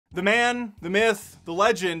The man, the myth, the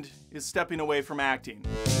legend is stepping away from acting.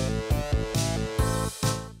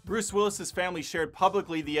 Bruce Willis's family shared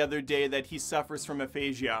publicly the other day that he suffers from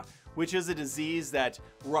aphasia, which is a disease that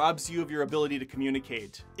robs you of your ability to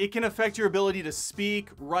communicate. It can affect your ability to speak,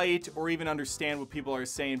 write, or even understand what people are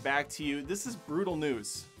saying back to you. This is brutal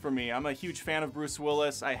news for me. I'm a huge fan of Bruce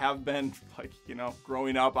Willis. I have been,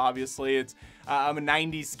 growing up, obviously. I'm a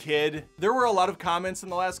 90s kid. There were a lot of comments in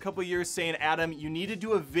the last couple years saying, Adam, you need to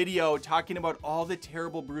do a video talking about all the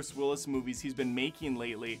terrible Bruce Willis movies he's been making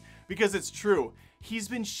lately. Because it's true. He's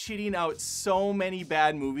been shitting out so many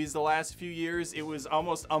bad movies the last few years, it was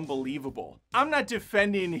almost unbelievable. I'm not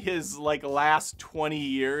defending his last 20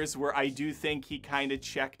 years where I do think he kind of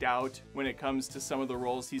checked out when it comes to some of the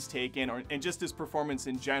roles he's taken and just his performance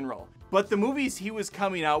in general. But the movies he was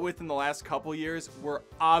coming out with in the last couple years were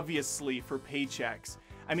obviously for paychecks.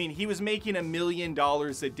 I mean, he was making $1 million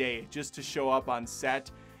a day just to show up on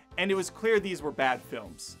set, and it was clear these were bad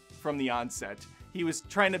films from the onset. He was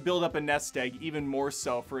trying to build up a nest egg even more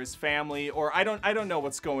so for his family, or I don't know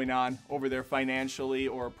what's going on over there financially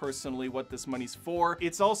or personally, what this money's for.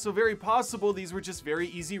 It's also very possible these were just very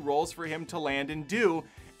easy roles for him to land and do,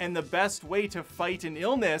 and the best way to fight an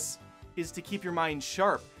illness is to keep your mind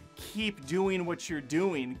sharp. Keep doing what you're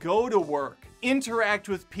doing. Go to work. Interact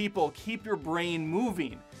with people. Keep your brain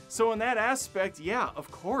moving. So in that aspect, yeah,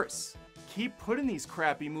 of course. Keep putting these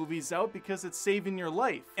crappy movies out because it's saving your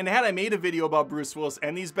life. And had I made a video about Bruce Willis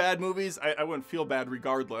and these bad movies, I wouldn't feel bad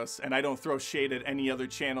regardless, and I don't throw shade at any other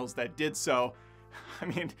channels that did so. I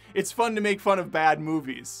mean, it's fun to make fun of bad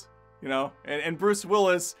movies, you know? And Bruce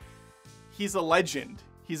Willis, he's a legend.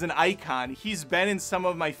 He's an icon. He's been in some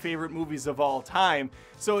of my favorite movies of all time.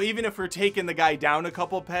 So even if we're taking the guy down a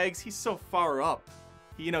couple pegs, he's so far up.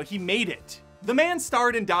 He made it. The man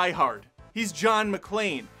starred in Die Hard. He's John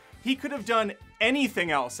McClane. He could have done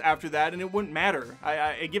anything else after that and it wouldn't matter.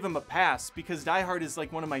 I give him a pass because Die Hard is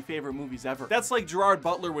one of my favorite movies ever. That's like Gerard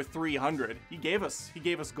Butler with 300. He gave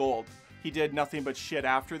us gold. He did nothing but shit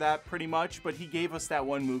after that pretty much, but he gave us that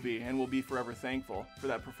one movie and we'll be forever thankful for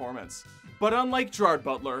that performance. But unlike Gerard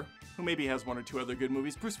Butler, who maybe has one or two other good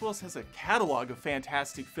movies, Bruce Willis has a catalog of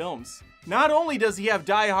fantastic films. Not only does he have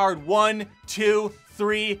Die Hard 1, 2,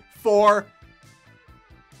 3, 4,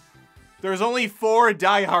 there's only 4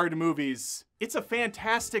 Die Hard movies. It's a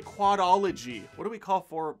fantastic quadology. What do we call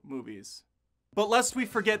 4 movies? But lest we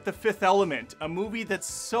forget The Fifth Element, a movie that's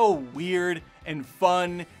so weird and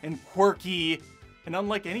fun and quirky and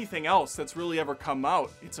unlike anything else that's really ever come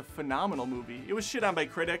out. It's a phenomenal movie. It was shit on by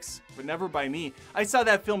critics, but never by me. I saw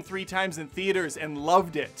that film 3 times in theaters and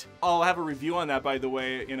loved it. I'll have a review on that, by the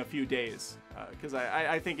way, in a few days. Because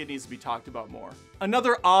I think it needs to be talked about more.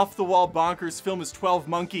 Another off-the-wall bonkers film is 12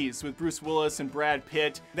 Monkeys with Bruce Willis and Brad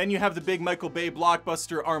Pitt. Then you have the big Michael Bay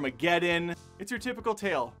blockbuster Armageddon. It's your typical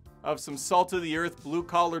tale of some salt-of-the-earth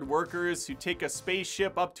blue-collared workers who take a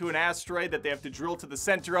spaceship up to an asteroid that they have to drill to the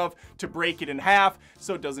center of to break it in half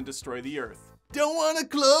so it doesn't destroy the Earth. Don't wanna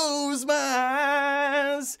close my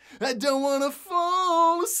eyes, I don't wanna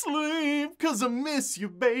fall asleep, 'cause I miss you,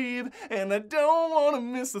 babe, and I don't wanna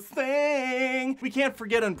miss a thing. We can't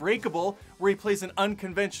forget Unbreakable, where he plays an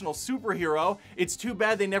unconventional superhero. It's too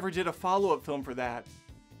bad they never did a follow-up film for that.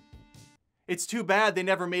 It's too bad they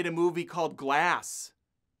never made a movie called Glass.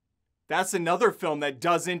 That's another film that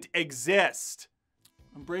doesn't exist.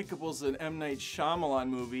 Unbreakable's an M. Night Shyamalan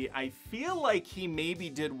movie. I feel like he maybe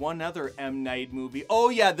did one other M. Night movie. Oh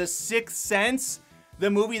yeah, The Sixth Sense,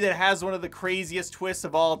 the movie that has one of the craziest twists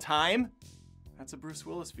of all time. That's a Bruce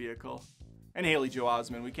Willis vehicle. And Haley Joel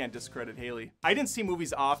Osment, we can't discredit Haley. I didn't see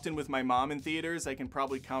movies often with my mom in theaters. I can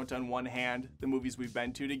probably count on one hand the movies we've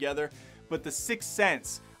been to together. But The Sixth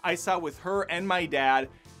Sense, I saw with her and my dad.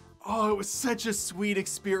 Oh, it was such a sweet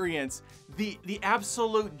experience. The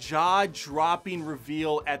absolute jaw-dropping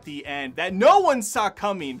reveal at the end that no one saw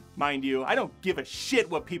coming, mind you. I don't give a shit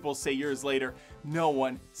what people say years later. No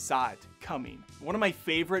one saw it coming. One of my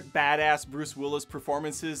favorite badass Bruce Willis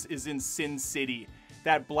performances is in Sin City,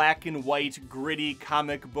 that black and white, gritty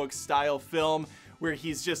comic book style film where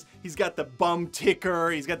he's got the bum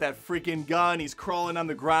ticker, he's got that freaking gun, he's crawling on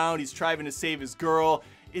the ground, he's trying to save his girl.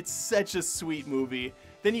 It's such a sweet movie.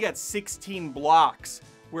 Then you got 16 Blocks,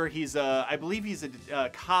 where he's I believe he's a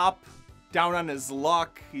cop down on his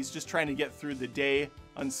luck. He's just trying to get through the day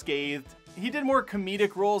unscathed. He did more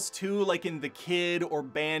comedic roles too, like in The Kid or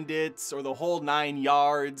Bandits or The Whole 9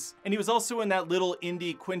 Yards. And he was also in that little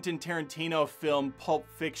indie Quentin Tarantino film, Pulp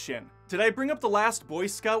Fiction. Did I bring up The Last Boy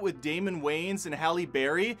Scout with Damon Wayans and Halle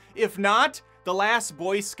Berry? If not, The Last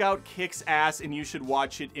Boy Scout kicks ass and you should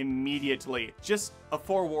watch it immediately. Just a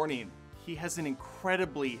forewarning. He has an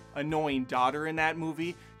incredibly annoying daughter in that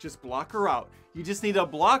movie. Just block her out. You just need to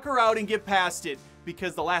block her out and get past it,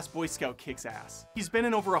 because The Last Boy Scout kicks ass. He's been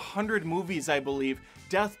in over 100 movies, I believe.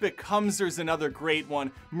 Death Becomes Her's another great one.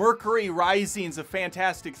 Mercury Rising's a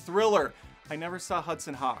fantastic thriller. I never saw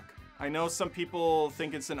Hudson Hawk. I know some people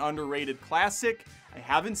think it's an underrated classic. I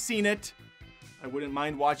haven't seen it. I wouldn't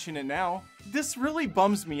mind watching it now. This really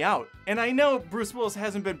bums me out. And I know Bruce Willis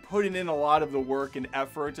hasn't been putting in a lot of the work and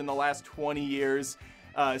effort in the last 20 years.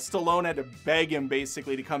 Stallone had to beg him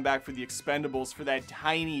basically to come back for the Expendables for that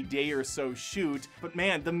tiny day or so shoot. But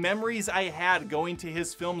man, the memories I had going to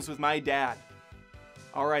his films with my dad,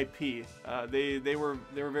 R.I.P. They were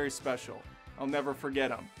very special. I'll never forget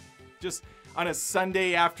them. Just on a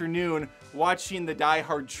Sunday afternoon, watching the Die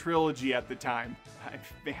Hard trilogy at the time.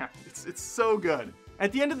 Man, it's so good.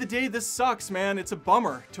 At the end of the day, this sucks, man. It's a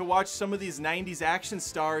bummer to watch some of these 90s action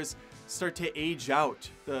stars start to age out.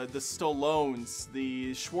 The Stallones,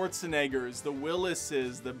 the Schwarzeneggers, the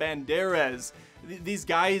Willises, the Banderas, these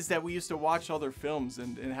guys that we used to watch all their films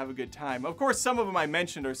and have a good time. Of course, some of them I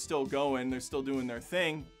mentioned are still going, they're still doing their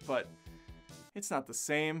thing, but it's not the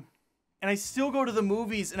same. And I still go to the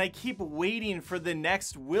movies and I keep waiting for the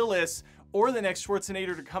next Willis or the next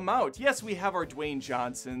Schwarzenegger to come out. Yes, we have our Dwayne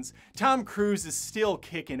Johnsons. Tom Cruise is still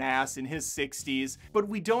kicking ass in his 60s, but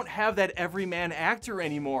we don't have that everyman actor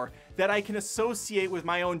anymore that I can associate with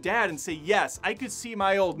my own dad and say, yes, I could see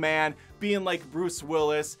my old man being like Bruce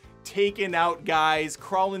Willis, taking out guys,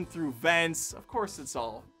 crawling through vents. Of course, it's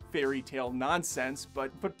all fairy tale nonsense,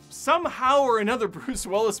 but somehow or another, Bruce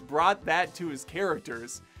Willis brought that to his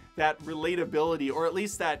characters. That relatability, or at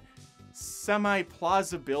least that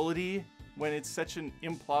semi-plausibility when it's such an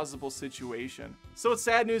implausible situation. So it's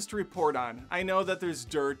sad news to report on. I know that there's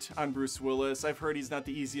dirt on Bruce Willis. I've heard he's not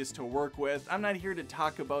the easiest to work with. I'm not here to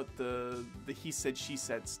talk about the he said, she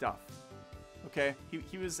said stuff. Okay?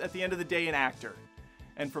 He was, at the end of the day, an actor.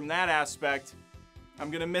 And from that aspect,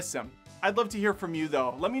 I'm gonna miss him. I'd love to hear from you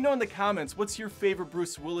though. Let me know in the comments, what's your favorite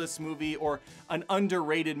Bruce Willis movie or an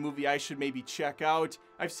underrated movie I should maybe check out?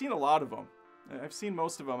 I've seen a lot of them. I've seen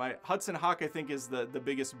most of them. Hudson Hawk, I think, is the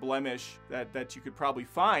biggest blemish that you could probably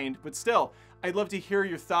find, but still, I'd love to hear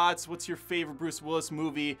your thoughts. What's your favorite Bruce Willis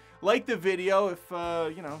movie? Like the video if,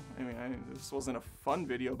 you know, this wasn't a fun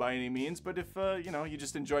video by any means, but if, you know, you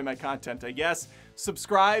just enjoy my content, I guess.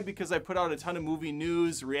 Subscribe, because I put out a ton of movie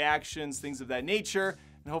news, reactions, things of that nature,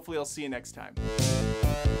 and hopefully I'll see you next time.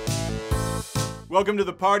 Welcome to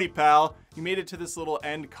the party, pal. You made it to this little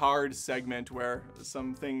end card segment where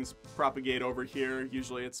some things propagate over here.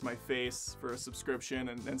 Usually it's my face for a subscription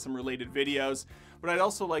and some related videos. But I'd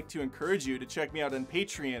also like to encourage you to check me out on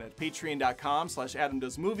Patreon at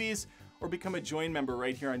patreon.com/AdamDoesMovies, or become a join member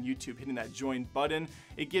right here on YouTube, hitting that join button.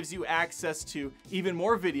 It gives you access to even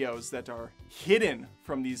more videos that are hidden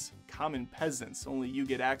from these common peasants, only you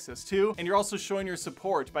get access to. And you're also showing your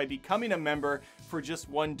support by becoming a member for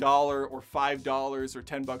just $1 or $5 or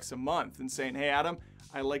 $10 a month and saying, hey Adam,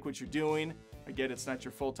 I like what you're doing. I get it's not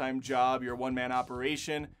your full-time job, you're a one-man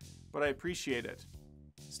operation, but I appreciate it.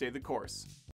 Stay the course.